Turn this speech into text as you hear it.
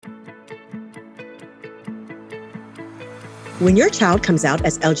When your child comes out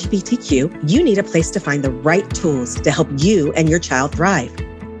as LGBTQ, you need a place to find the right tools to help you and your child thrive.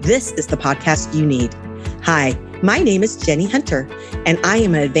 This is the podcast you need. Hi, my name is Jenny Hunter, and I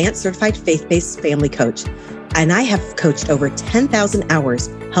am an advanced certified faith-based family coach. And I have coached over 10,000 hours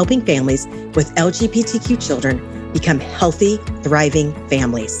helping families with LGBTQ children become healthy, thriving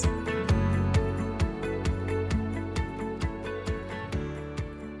families.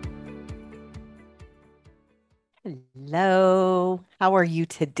 Hello, how are you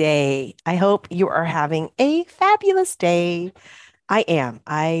today? I hope you are having a fabulous day. I am.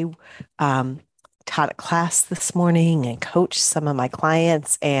 I taught a class this morning and coached some of my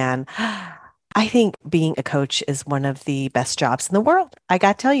clients, and I think being a coach is one of the best jobs in the world. I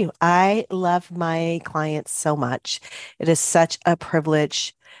got to tell you, I love my clients so much. It is such a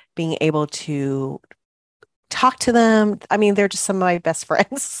privilege being able to talk to them. I mean, they're just some of my best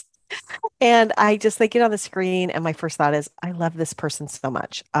friends. And they get on the screen, and my first thought is, I love this person so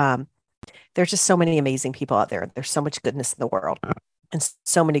much. There's just so many amazing people out there. There's so much goodness in the world and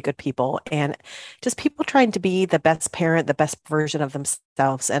so many good people, and just people trying to be the best parent, the best version of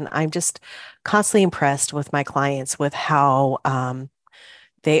themselves. And I'm just constantly impressed with my clients with how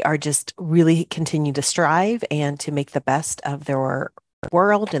they are just really continue to strive and to make the best of their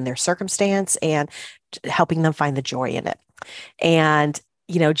world and their circumstance and helping them find the joy in it. And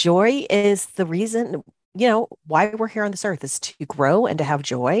joy is the reason, why we're here on this earth, is to grow and to have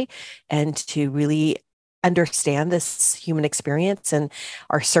joy and to really understand this human experience, and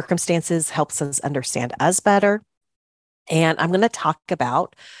our circumstances helps us understand us better. And I'm going to talk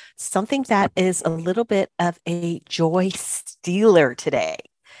about something that is a little bit of a joy stealer today,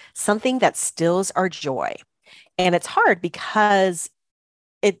 something that steals our joy. And it's hard because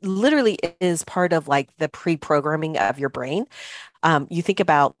it literally is part of like the pre-programming of your brain. You think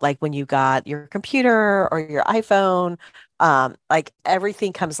about like when you got your computer or your iPhone, like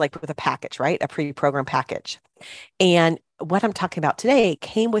everything comes like with a package, right? A pre-programmed package. And what I'm talking about today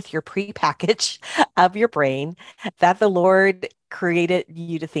came with your pre-package of your brain that the Lord created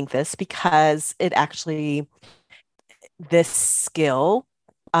you to think this, because it actually, this skill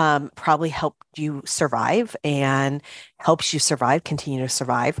probably helped you survive and helps you survive, continue to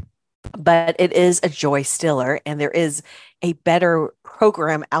survive. But it is a joy stealer, and there is a better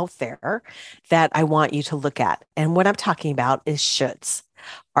program out there that I want you to look at. And what I'm talking about is shoulds.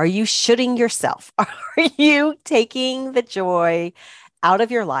 Are you shoulding yourself? Are you taking the joy out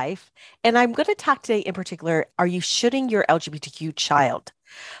of your life? And I'm going to talk today in particular, are you shoulding your LGBTQ child?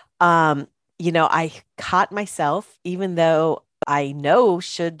 I caught myself, even though I know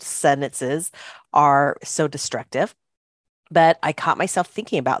should sentences are so destructive, but I caught myself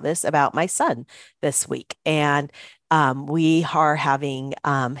thinking about this about my son this week. And we are having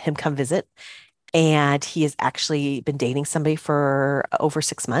him come visit. And he has actually been dating somebody for over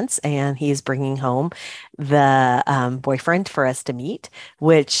 6 months. And he is bringing home the boyfriend for us to meet,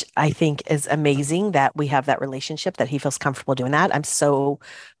 which I think is amazing that we have that relationship, that he feels comfortable doing that. I'm so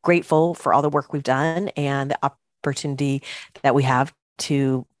grateful for all the work we've done and the opportunity that we have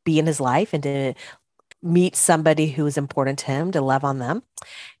to be in his life and to meet somebody who is important to him, to love on them.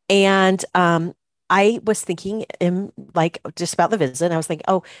 And I was thinking just about the visit, and I was thinking,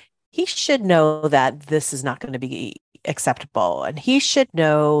 oh, he should know that this is not going to be acceptable. And he should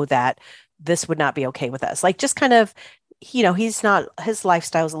know that this would not be okay with us. Like, just kind of, his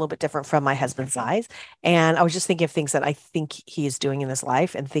lifestyle is a little bit different from my husband's eyes. And I was just thinking of things that I think he is doing in his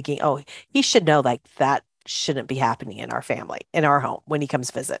life and thinking, oh, he should know like that shouldn't be happening in our family, in our home when he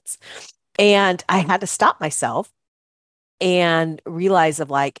comes visits. And I had to stop myself and realize of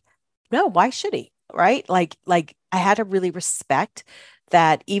like, no, why should he? Right? Like I had to really respect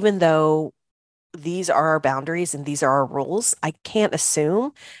that even though these are our boundaries and these are our rules, I can't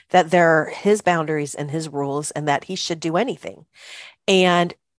assume that they're his boundaries and his rules and that he should do anything.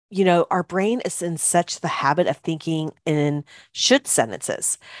 And, our brain is in such the habit of thinking in should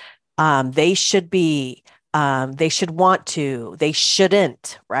sentences. They should be, they should want to, they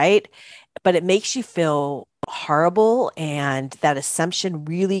shouldn't, right? But it makes you feel horrible. And that assumption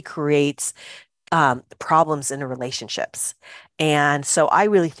really creates problems in the relationships. And so I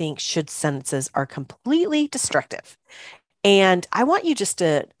really think should sentences are completely destructive. And I want you just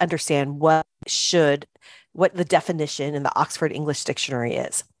to understand what the definition in the Oxford English Dictionary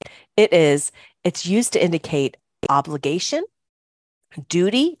is. It's used to indicate obligation,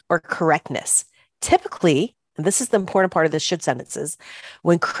 duty, or correctness. Typically, and this is the important part of the should sentences,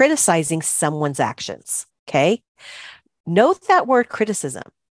 when criticizing someone's actions. Okay. Note that word criticism.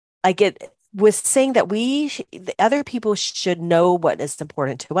 Like, it was saying that the other people should know what is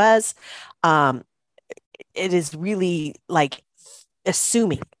important to us. it is really like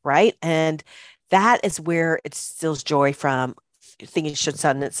assuming, right? And that is where it steals joy from thinking should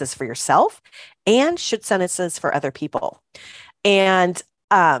sentences for yourself and should sentences for other people. And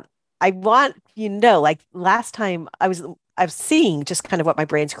I want you to know, like last time I was seeing just kind of what my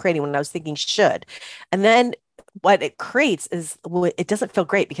brain's creating when I was thinking should. And then what it creates is it doesn't feel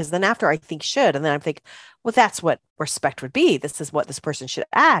great because then after I think should, and then I'm like, well, that's what respect would be. This is what this person should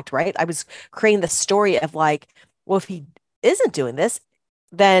act, right? I was creating the story of like, well, if he isn't doing this,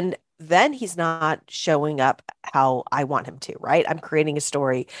 then he's not showing up how I want him to, right? I'm creating a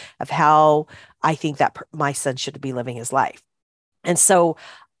story of how I think that my son should be living his life. And so,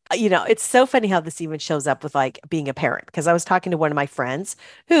 it's so funny how this even shows up with like being a parent. Because I was talking to one of my friends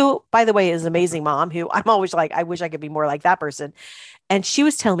who, by the way, is an amazing mom who I'm always like, I wish I could be more like that person. And she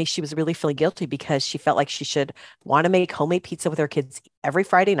was telling me she was really feeling guilty because she felt like she should want to make homemade pizza with her kids every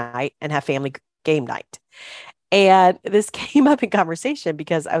Friday night and have family game night. And this came up in conversation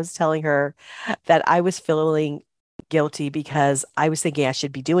because I was telling her that I was feeling guilty because I was thinking I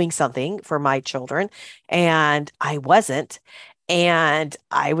should be doing something for my children and I wasn't. And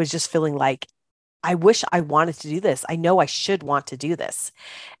I was just feeling like I wish I wanted to do this. I know I should want to do this.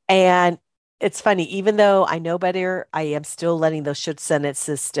 And it's funny, even though I know better, I am still letting those should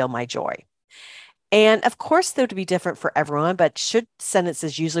sentences steal my joy. And of course, they're to be different for everyone, but should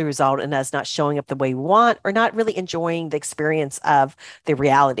sentences usually result in us not showing up the way we want or not really enjoying the experience of the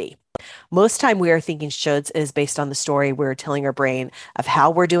reality. Most time we are thinking shoulds is based on the story we're telling our brain of how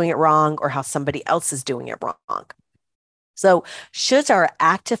we're doing it wrong or how somebody else is doing it wrong. So shoulds are an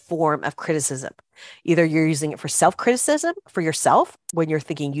active form of criticism. Either you're using it for self-criticism for yourself when you're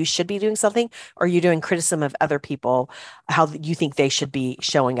thinking you should be doing something, or you're doing criticism of other people, how you think they should be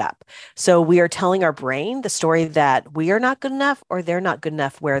showing up. So we are telling our brain the story that we are not good enough or they're not good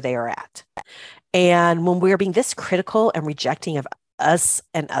enough where they are at. And when we are being this critical and rejecting of us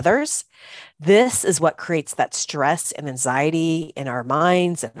and others, this is what creates that stress and anxiety in our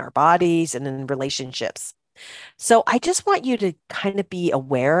minds and our bodies and in relationships. So I just want you to kind of be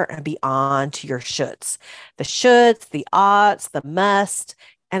aware and be on to your shoulds, the oughts, the must.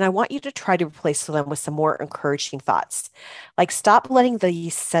 And I want you to try to replace them with some more encouraging thoughts. Like stop letting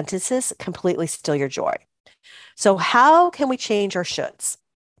these sentences completely steal your joy. So how can we change our shoulds?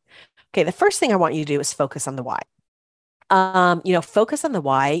 Okay, the first thing I want you to do is focus on the why. Focus on the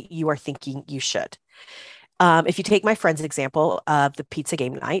why you are thinking you should. If you take my friend's example of the pizza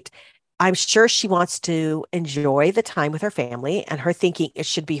game night, I'm sure she wants to enjoy the time with her family, and her thinking it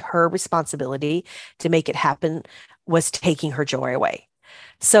should be her responsibility to make it happen was taking her joy away.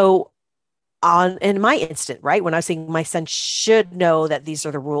 So in my instant, right, when I was saying my son should know that these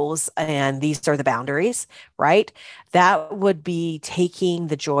are the rules and these are the boundaries, right? That would be taking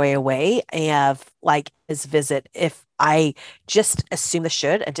the joy away of like his visit if I just assumed the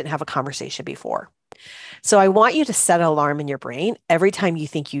should and didn't have a conversation before. So I want you to set an alarm in your brain every time you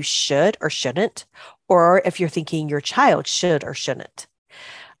think you should or shouldn't, or if you're thinking your child should or shouldn't.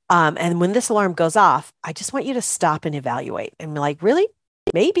 And when this alarm goes off, I just want you to stop and evaluate and be like, really?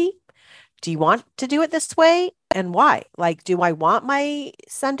 Maybe. Do you want to do it this way? And why? Like, do I want my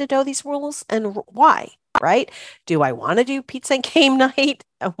son to know these rules and why? Right? Do I want to do pizza and game night?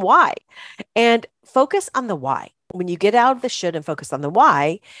 And why? And focus on the why. When you get out of the should and focus on the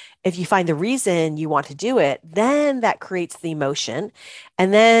why, if you find the reason you want to do it, then that creates the emotion.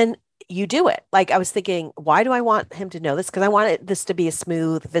 And then you do it. Like I was thinking, why do I want him to know this? Because I want this to be a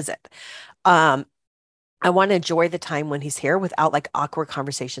smooth visit. I want to enjoy the time when he's here without like awkward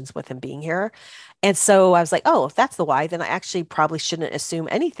conversations with him being here. And so I was like, oh, if that's the why, then I actually probably shouldn't assume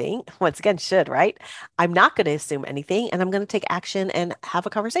anything. Once again, should, right? I'm not going to assume anything and I'm going to take action and have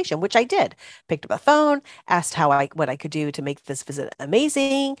a conversation, which I did. Picked up a phone, asked what I could do to make this visit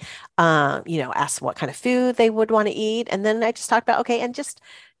amazing. Asked what kind of food they would want to eat. And then I just talked about, okay, and just,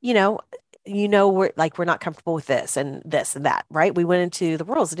 you know, we're not comfortable with this and that, right? We went into the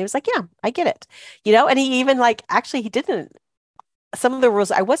rules and he was like, yeah, I get it. And he even like actually he didn't some of the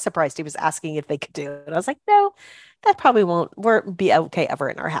rules I was surprised he was asking if they could do it. I was like, no, that probably won't be okay ever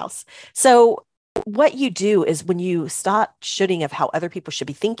in our house. So what you do is when you stop shooting of how other people should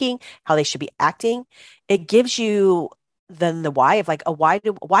be thinking, how they should be acting, it gives you then the why of like, oh, why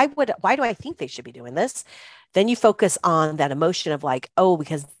do I think they should be doing this? Then you focus on that emotion of like, oh,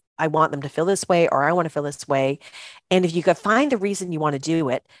 because I want them to feel this way or I want to feel this way. And if you could find the reason you want to do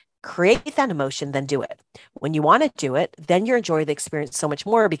it, create that emotion, then do it. When you want to do it, then you enjoy the experience so much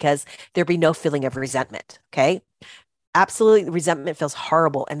more because there'll be no feeling of resentment. Okay. Absolutely. Resentment feels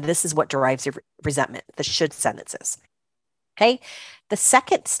horrible. And this is what derives your resentment, the should sentences. Okay. The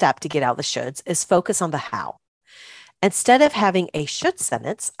second step to get out of the shoulds is focus on the how. Instead of having a should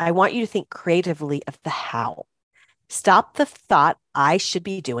sentence, I want you to think creatively of the how. Stop the thought I should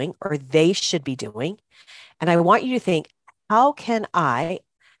be doing or they should be doing. And I want you to think, how can I,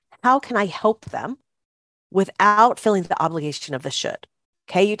 how can I help them without feeling the obligation of the should?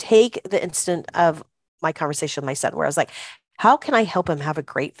 Okay. You take the instant of my conversation with my son where I was like, how can I help him have a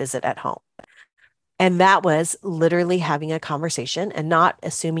great visit at home? And that was literally having a conversation and not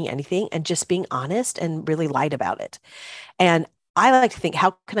assuming anything and just being honest and really light about it. And I like to think,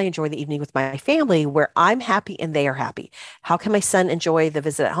 how can I enjoy the evening with my family where I'm happy and they are happy? How can my son enjoy the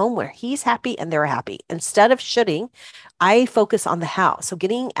visit at home where he's happy and they're happy? Instead of shoulding, I focus on the how. So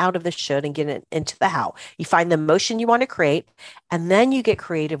getting out of the should and getting into the how. You find the emotion you want to create, and then you get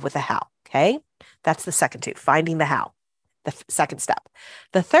creative with the how. Okay. That's the second two, finding the how, the second step.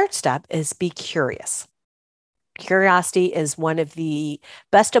 The third step is be curious. Curiosity is one of the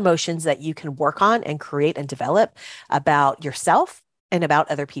best emotions that you can work on and create and develop about yourself and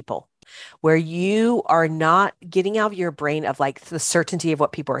about other people, where you are not getting out of your brain of like the certainty of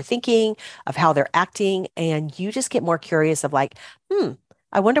what people are thinking, of how they're acting, and you just get more curious of like,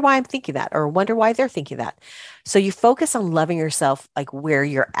 I wonder why I'm thinking that, or wonder why they're thinking that. So you focus on loving yourself, like where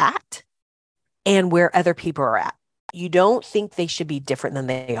you're at and where other people are at. You don't think they should be different than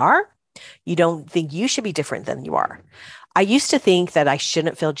they are. You don't think you should be different than you are. I used to think that I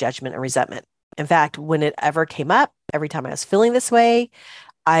shouldn't feel judgment and resentment. In fact, when it ever came up, every time I was feeling this way,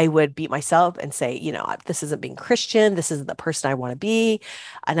 I would beat myself and say, this isn't being Christian. This isn't the person I want to be.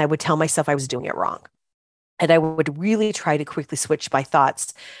 And I would tell myself I was doing it wrong. And I would really try to quickly switch my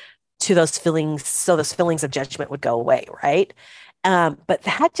thoughts to those feelings. So those feelings of judgment would go away. Right. But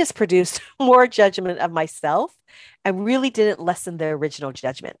that just produced more judgment of myself and really didn't lessen the original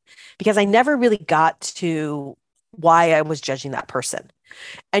judgment because I never really got to why I was judging that person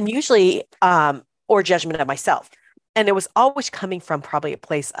and usually, or judgment of myself. And it was always coming from probably a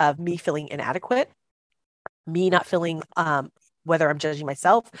place of me feeling inadequate, me not feeling whether I'm judging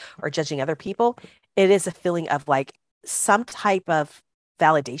myself or judging other people. It is a feeling of like some type of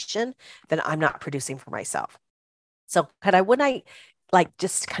validation that I'm not producing for myself. So wouldn't I like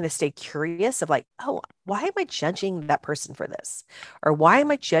just kind of stay curious of like, oh, why am I judging that person for this? Or why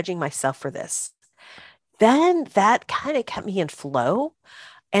am I judging myself for this? Then that kind of kept me in flow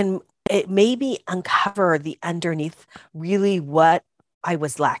and it made me uncover the underneath really what I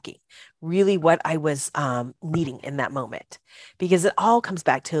was lacking, really what I was needing in that moment. Because it all comes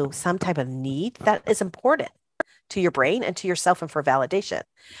back to some type of need that is important to your brain and to yourself and for validation.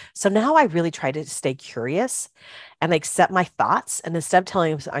 So now I really try to stay curious and accept my thoughts. And instead of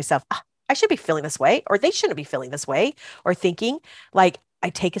telling myself, I should be feeling this way, or they shouldn't be feeling this way, or thinking, like I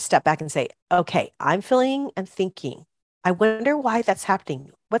take a step back and say, okay, I'm feeling and thinking. I wonder why that's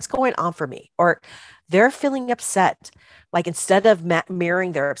happening. What's going on for me? Or they're feeling upset. Like instead of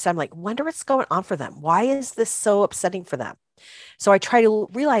mirroring their upset, I'm like, wonder what's going on for them. Why is this so upsetting for them? So I try to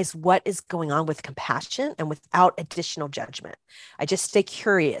realize what is going on with compassion and without additional judgment. I just stay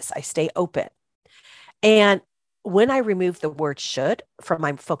curious. I stay open. And when I remove the word should from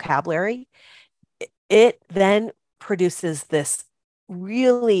my vocabulary, it then produces this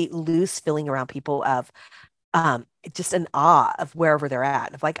really loose feeling around people of just an awe of wherever they're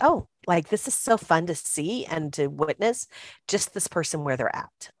at, of like, oh, like this is so fun to see and to witness just this person where they're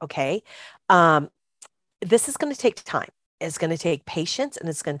at. Okay. This is going to take time. It's going to take patience and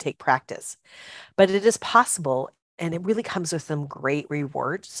it's going to take practice, but it is possible. And it really comes with some great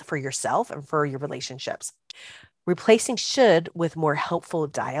rewards for yourself and for your relationships. Replacing should with more helpful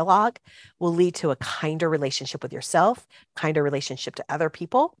dialogue will lead to a kinder relationship with yourself, kinder relationship to other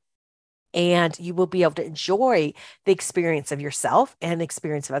people. And you will be able to enjoy the experience of yourself and the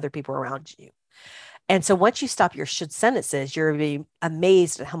experience of other people around you. And so once you stop your should sentences, you're going to be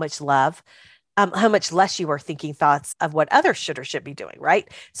amazed at how much less you are thinking thoughts of what others should or should be doing, right?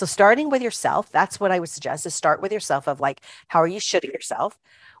 So starting with yourself, that's what I would suggest is start with yourself of like, how are you shoulding yourself?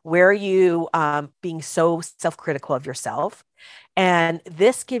 Where are you being so self-critical of yourself? And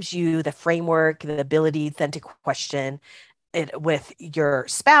this gives you the framework, the ability then to question it with your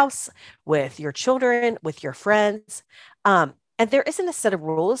spouse, with your children, with your friends. And there isn't a set of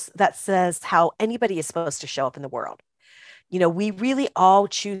rules that says how anybody is supposed to show up in the world. We really all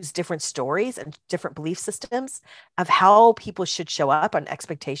choose different stories and different belief systems of how people should show up on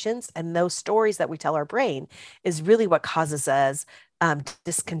expectations. And those stories that we tell our brain is really what causes us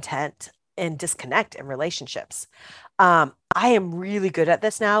discontent and disconnect in relationships. I am really good at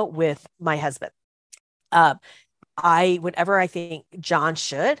this now with my husband. Whenever I think John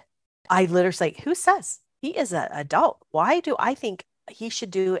should, I literally say, who says? he is an adult. Why do I think he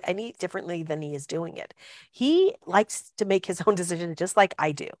should do any differently than he is doing it? He likes to make his own decisions just like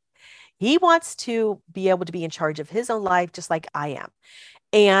I do. He wants to be able to be in charge of his own life just like I am.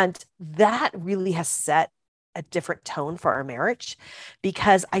 And that really has set a different tone for our marriage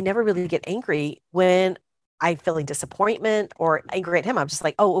because I never really get angry when I'm feeling disappointment or angry at him. I'm just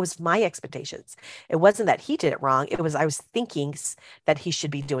like, oh, it was my expectations. It wasn't that he did it wrong. It was I was thinking that he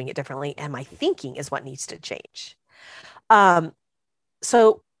should be doing it differently. And my thinking is what needs to change. Um,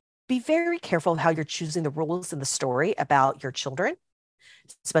 so be very careful how you're choosing the rules in the story about your children,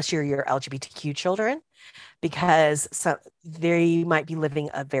 especially your LGBTQ children, because they might be living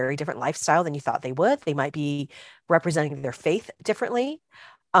a very different lifestyle than you thought they would. They might be representing their faith differently.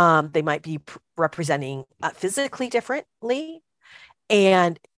 They might be representing physically differently.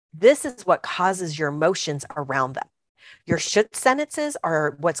 And this is what causes your emotions around them. Your should sentences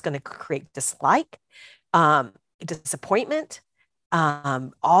are what's going to create dislike, disappointment,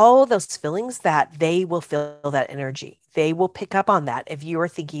 all those feelings that they will feel that energy. They will pick up on that if you are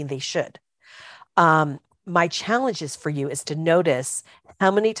thinking they should. My challenge is for you is to notice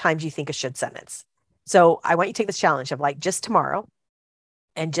how many times you think a should sentence. So I want you to take this challenge of like just tomorrow.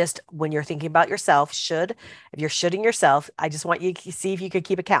 And just when you're thinking about yourself, if you're shoulding yourself, I just want you to see if you could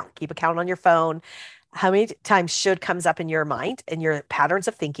keep a count on your phone. How many times should comes up in your mind and your patterns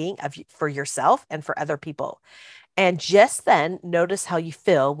of thinking for yourself and for other people. And just then notice how you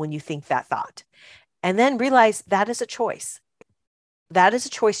feel when you think that thought. And then realize that is a choice. That is a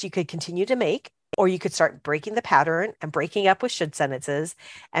choice you could continue to make, or you could start breaking the pattern and breaking up with should sentences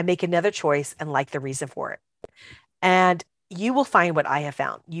and make another choice and like the reason for it. And you will find what I have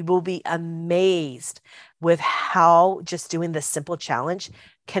found. You will be amazed with how just doing this simple challenge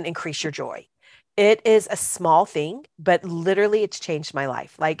can increase your joy. It is a small thing, but literally it's changed my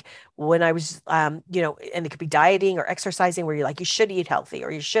life. Like when I was, and it could be dieting or exercising where you're like, you should eat healthy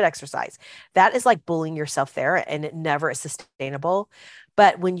or you should exercise. That is like bullying yourself there and it never is sustainable.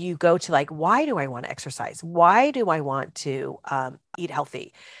 But when you go to like, why do I want to exercise? Why do I want to eat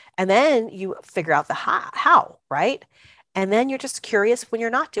healthy? And then you figure out the how, right? And then you're just curious when you're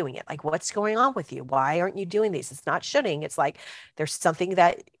not doing it. Like, what's going on with you? Why aren't you doing these? It's not shoulding. It's like there's something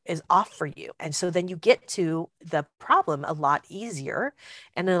that is off for you. And so then you get to the problem a lot easier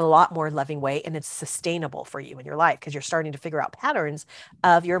and in a lot more loving way. And it's sustainable for you in your life because you're starting to figure out patterns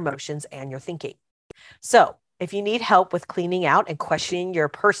of your emotions and your thinking. So if you need help with cleaning out and questioning your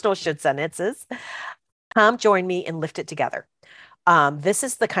personal should sentences, come join me and lift it together. This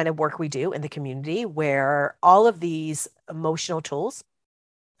is the kind of work we do in the community where all of these emotional tools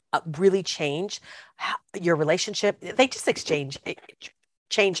really change your relationship. They just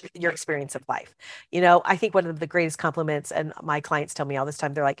change your experience of life. I think one of the greatest compliments, and my clients tell me all this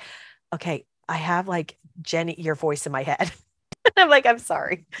time, they're like, okay, I have like Jenny, your voice in my head. I'm like, I'm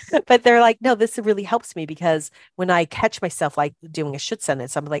sorry. But they're like, no, this really helps me because when I catch myself like doing a should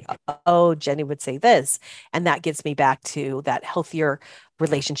sentence, I'm like, oh, Jenny would say this. And that gets me back to that healthier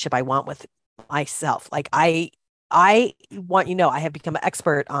relationship I want with myself. Like I want I have become an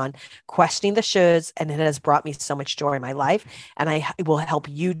expert on questioning the shoulds, and it has brought me so much joy in my life. And I will help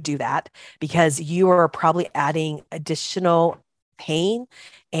you do that because you are probably adding additional pain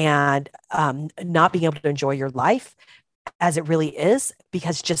and not being able to enjoy your life as it really is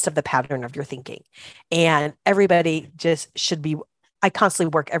because just of the pattern of your thinking. And everybody just should be, I constantly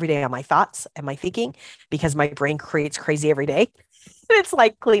work every day on my thoughts and my thinking because my brain creates crazy every day. It's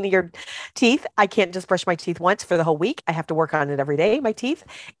like cleaning your teeth. I can't just brush my teeth once for the whole week. I have to work on it every day, my teeth,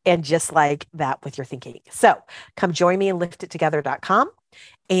 and just like that with your thinking. So come join me in liftittogether.com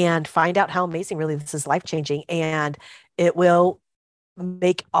and find out how amazing really this is life-changing. And it will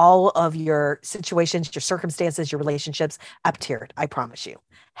make all of your situations, your circumstances, your relationships up-tiered. I promise you.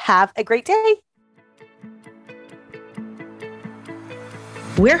 Have a great day.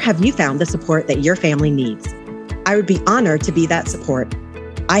 Where have you found the support that your family needs? I would be honored to be that support.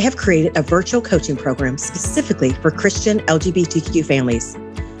 I have created a virtual coaching program specifically for Christian LGBTQ families.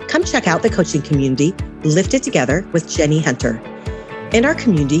 Come check out the coaching community, Lift It Together with Jenny Hunter. In our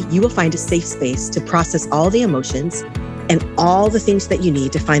community, you will find a safe space to process all the emotions and all the things that you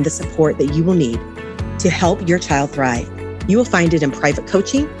need to find the support that you will need to help your child thrive. You will find it in private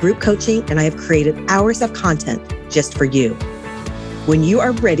coaching, group coaching, and I have created hours of content just for you. When you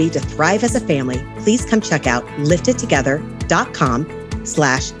are ready to thrive as a family, please come check out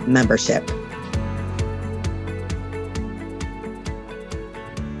liftittogether.com/membership.